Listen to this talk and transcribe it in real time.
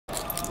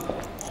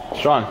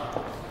Sean.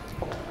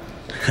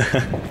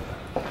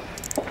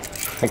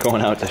 I'm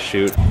going out to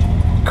shoot.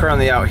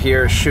 Currently out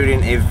here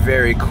shooting a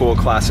very cool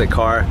classic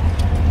car.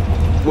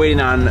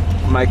 Waiting on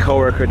my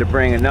coworker to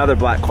bring another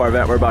black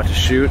Corvette we're about to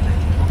shoot.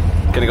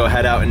 Gonna go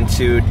head out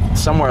into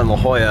somewhere in La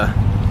Jolla.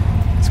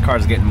 This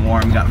car's getting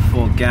warm, got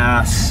full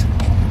gas,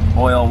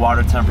 oil,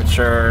 water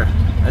temperature.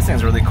 This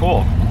thing's really cool.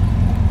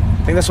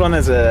 I think this one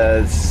is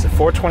a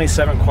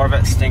 427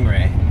 Corvette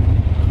Stingray.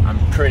 I'm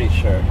pretty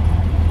sure.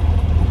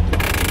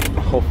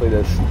 Hopefully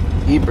this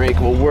e-brake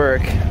will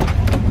work.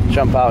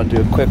 Jump out and do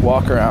a quick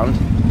walk around.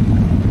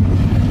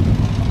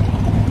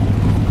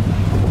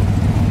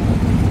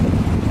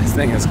 This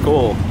thing is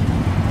cool.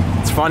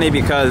 It's funny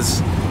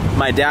because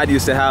my dad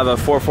used to have a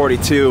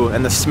 442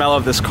 and the smell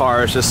of this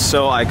car is just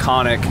so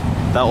iconic.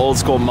 That old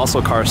school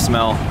muscle car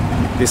smell.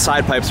 These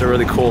side pipes are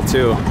really cool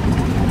too.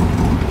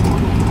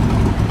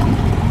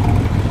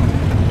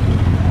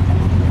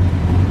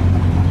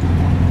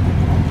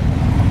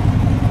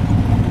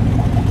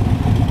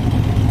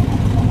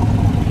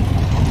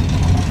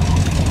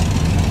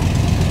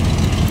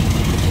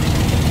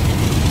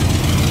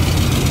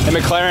 Hey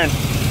McLaren,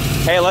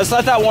 hey, let's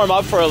let that warm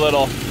up for a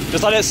little.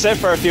 Just let it sit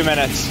for a few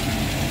minutes.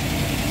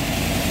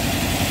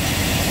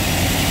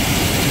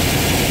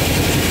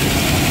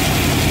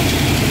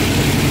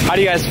 How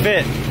do you guys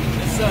fit? It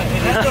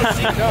has no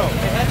seat, no.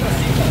 It has no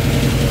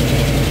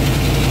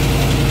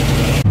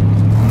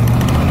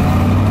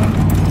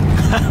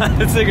seat.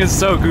 This thing is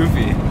so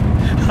goofy.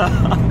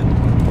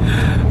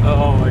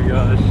 Oh my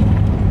gosh.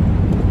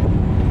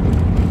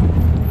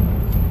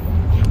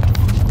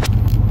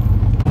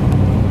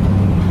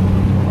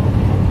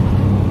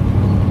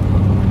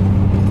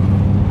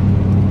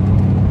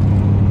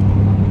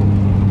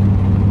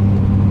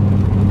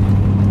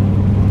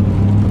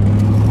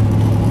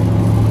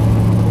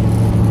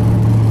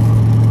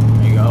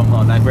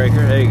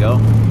 Breaker, there you go.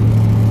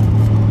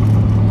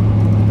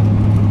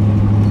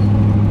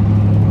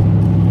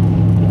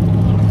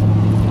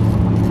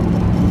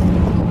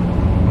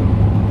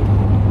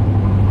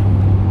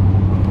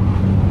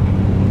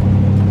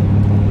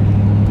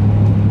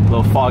 A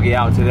little foggy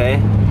out today.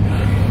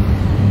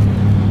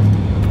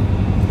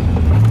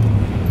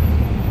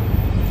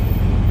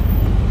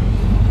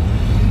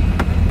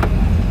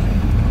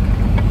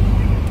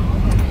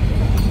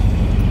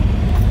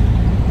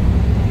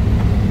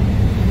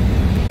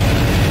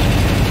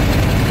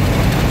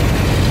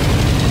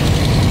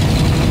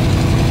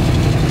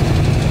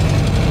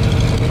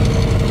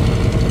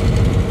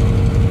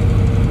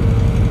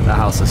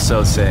 Is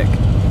so sick.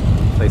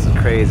 This place is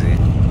crazy.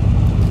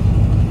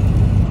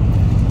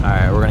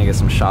 Alright, we're gonna get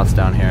some shots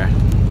down here.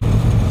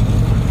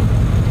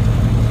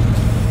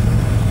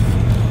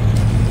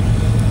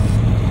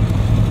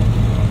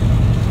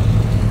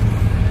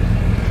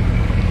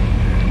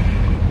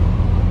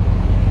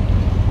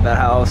 That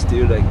house,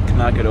 dude, I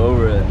cannot get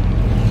over it.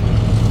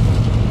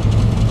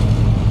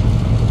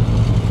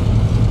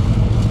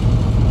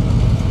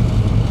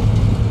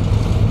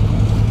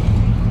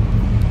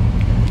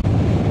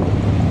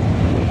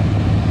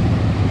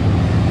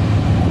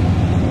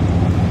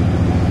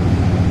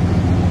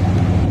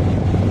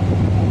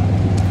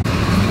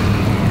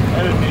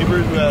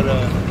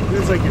 It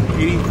was like an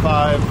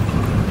 85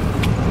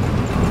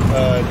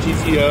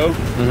 GTO.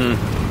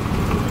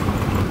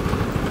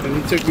 And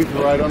he took me for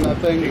a ride on that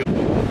thing.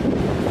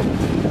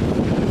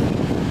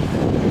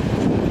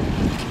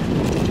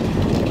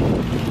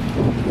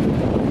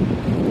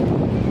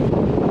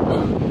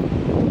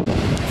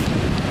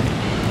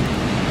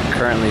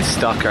 Currently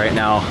stuck right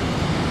now.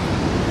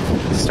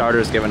 The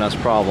starter's giving us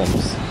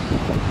problems.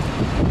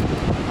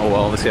 Oh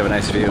well, let's have a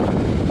nice view.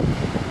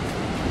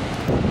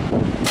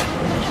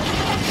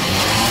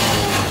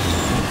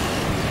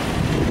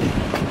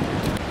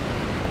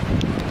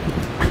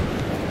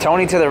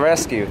 Tony to the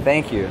rescue,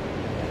 thank you.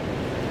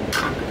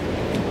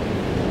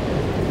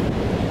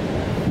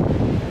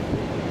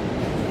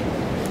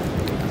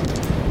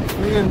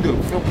 What are you gonna do?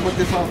 Put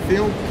this on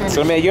film?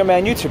 So man, you're a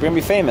man on YouTube, you're gonna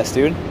be famous,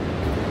 dude.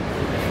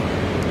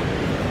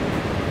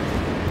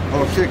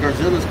 Oh shit,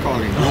 Garzilla's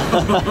calling.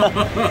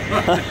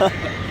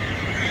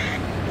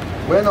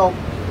 Bueno.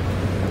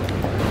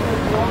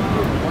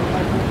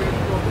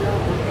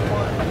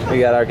 We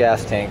got our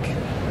gas tank.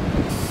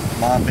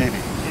 Come on, baby.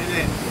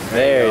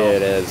 There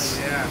it is.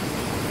 Yeah.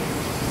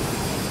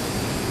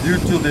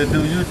 YouTube, they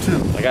do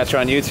YouTube. I got you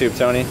on YouTube,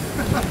 Tony.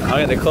 I'll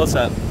get the close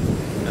up.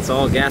 That's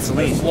all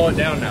gasoline. Let's slow it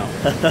down now.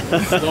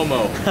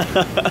 Slow-mo.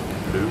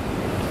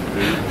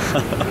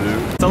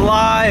 It's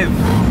alive!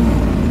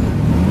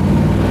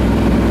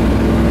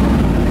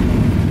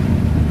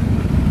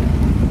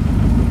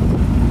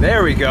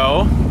 There we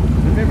go.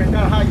 Remember,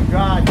 not how you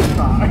drive your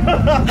car.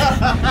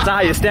 It's not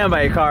how you stand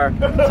by your car.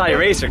 It's how you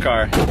race your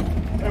car.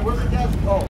 Hey, where's the